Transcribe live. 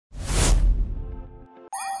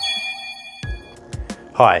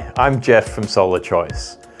Hi, I'm Jeff from Solar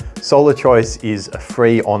Choice. Solar Choice is a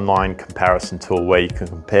free online comparison tool where you can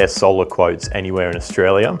compare solar quotes anywhere in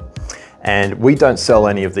Australia. And we don't sell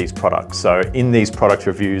any of these products. So in these product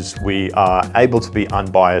reviews, we are able to be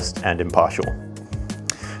unbiased and impartial.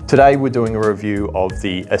 Today, we're doing a review of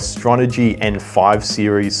the Astronergy N5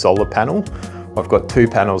 series solar panel. I've got two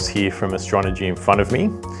panels here from Astronergy in front of me.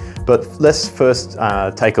 But let's first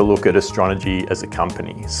take a look at Astronergy as a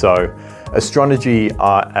company. So Astronergy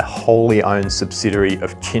are a wholly owned subsidiary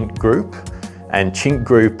of Chint Group, and Chint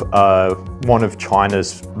Group are one of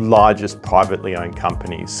China's largest privately owned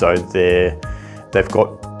companies. So they've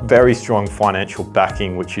got very strong financial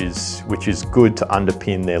backing, which is good to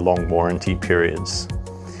underpin their long warranty periods.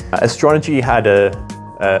 Astronergy had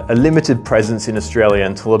a limited presence in Australia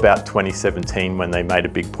until about 2017 when they made a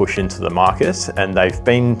big push into the market, and they've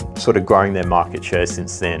been sort of growing their market share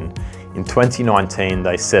since then. In 2019,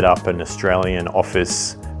 they set up an Australian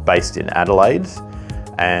office based in Adelaide,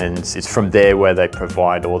 and it's from there where they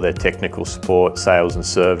provide all their technical support, sales and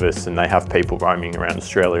service, and they have people roaming around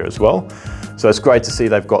Australia as well. So it's great to see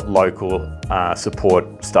they've got local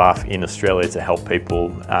support staff in Australia to help people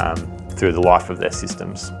through the life of their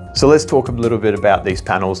systems. So let's talk a little bit about these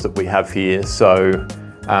panels that we have here. So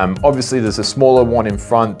obviously there's a smaller one in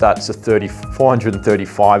front. That's a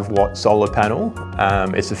 435 watt solar panel.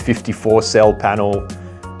 It's a 54 cell panel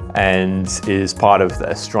and is part of the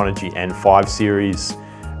Astronergy N5 series.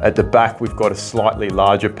 At the back, we've got a slightly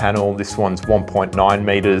larger panel. This one's 1.9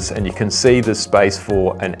 meters, and you can see the space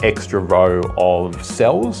for an extra row of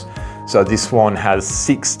cells. So this one has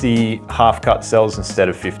 60 half-cut cells instead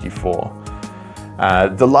of 54.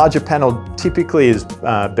 The larger panel typically is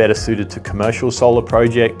better suited to commercial solar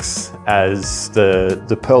projects, as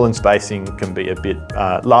the purlin spacing can be a bit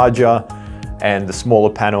larger, and the smaller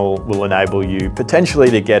panel will enable you potentially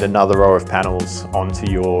to get another row of panels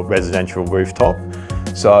onto your residential rooftop.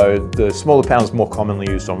 So the smaller panel is more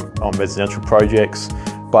commonly used on residential projects,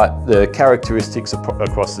 but the characteristics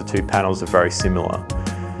across the two panels are very similar.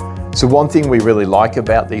 So one thing we really like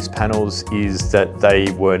about these panels is that they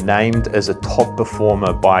were named as a top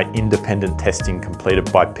performer by independent testing completed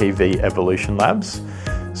by PV Evolution Labs.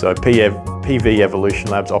 So PV Evolution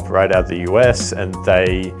Labs operate out of the US, and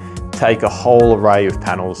they take a whole array of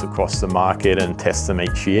panels across the market and test them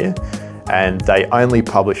each year. And they only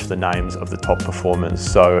publish the names of the top performers.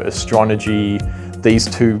 So Astronergy,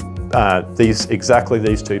 exactly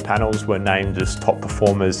these two panels were named as top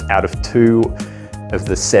performers out of 2 of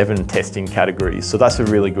the 7 testing categories. So that's a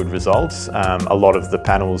really good result. A lot of the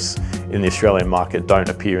panels in the Australian market don't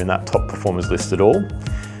appear in that top performers list at all.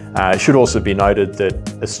 It should also be noted that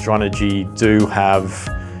Astronergy do have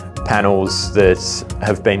panels that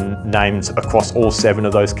have been named across all 7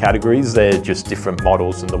 of those categories. They're just different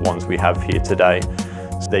models than the ones we have here today.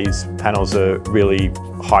 So these panels are really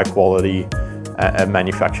high quality and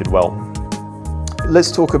manufactured well.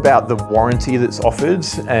 Let's talk about the warranty that's offered,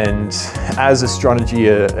 and as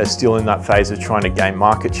Astronergy are still in that phase of trying to gain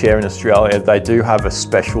market share in Australia, they do have a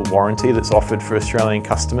special warranty that's offered for Australian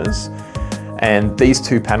customers. And these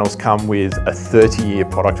two panels come with a 30-year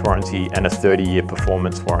product warranty and a 30-year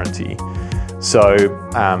performance warranty. So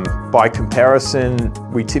by comparison,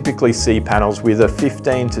 we typically see panels with a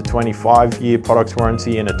 15 to 25-year product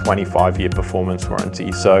warranty and a 25-year performance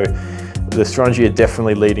warranty. So the Astronergy are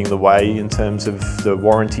definitely leading the way in terms of the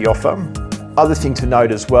warranty offer. Other thing to note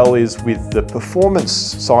as well is with the performance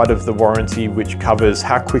side of the warranty, which covers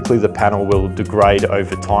how quickly the panel will degrade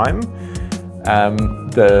over time,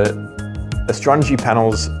 the Astronergy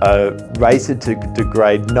panels are rated to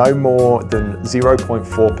degrade no more than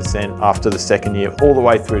 0.4% after the 2nd year, all the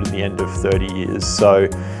way through to the end of 30 years. So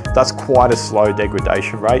that's quite a slow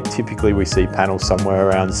degradation rate. Typically we see panels somewhere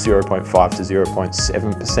around 0.5 to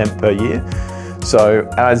 0.7% per year. So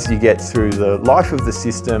as you get through the life of the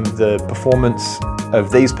system, the performance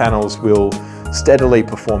of these panels will steadily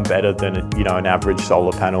perform better than an average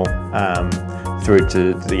solar panel through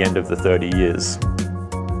to the end of the 30 years.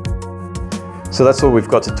 So that's all we've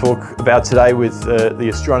got to talk about today with the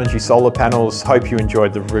Astronergy solar panels. Hope you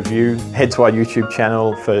enjoyed the review. Head to our YouTube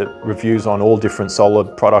channel for reviews on all different solar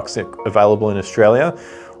products available in Australia,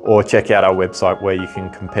 or check out our website where you can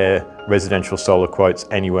compare residential solar quotes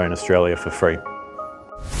anywhere in Australia for free.